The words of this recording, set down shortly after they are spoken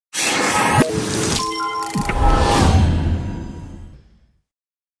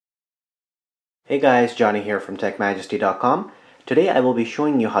Hey guys, Johnny here from TechMajesty.com. Today I will be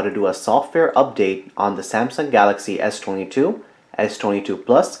showing you how to do a software update on the Samsung Galaxy S22, S22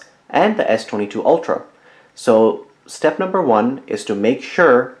 Plus, and the S22 Ultra. So step number one is to make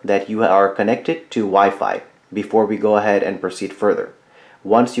sure that you are connected to Wi-Fi before we go ahead and proceed further.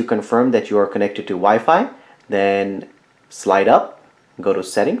 Once you confirm that you are connected to Wi-Fi, then slide up, go to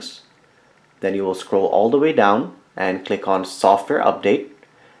Settings, then you will scroll all the way down and click on Software Update.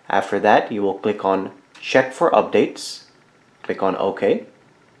 After that, you will click on Check for Updates, click on OK.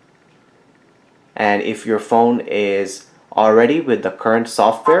 And if your phone is already with the current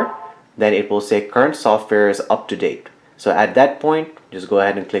software, then it will say current software is up to date. So at that point, just go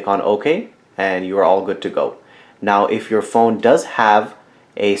ahead and click on OK and you are all good to go. Now if your phone does have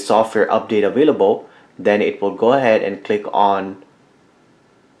a software update available, then it will go ahead and click on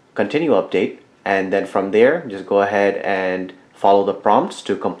Continue Update, and then from there just go ahead and follow the prompts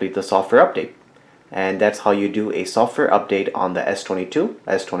to complete the software update. And that's how you do a software update on the S22,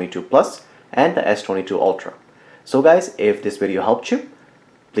 S22 Plus, and the S22 Ultra. So guys, if this video helped you,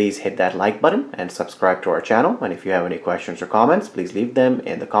 please hit that like button and subscribe to our channel. And if you have any questions or comments, please leave them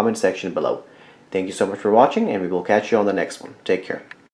in the comment section below. Thank you so much for watching, and we will catch you on the next one. Take care.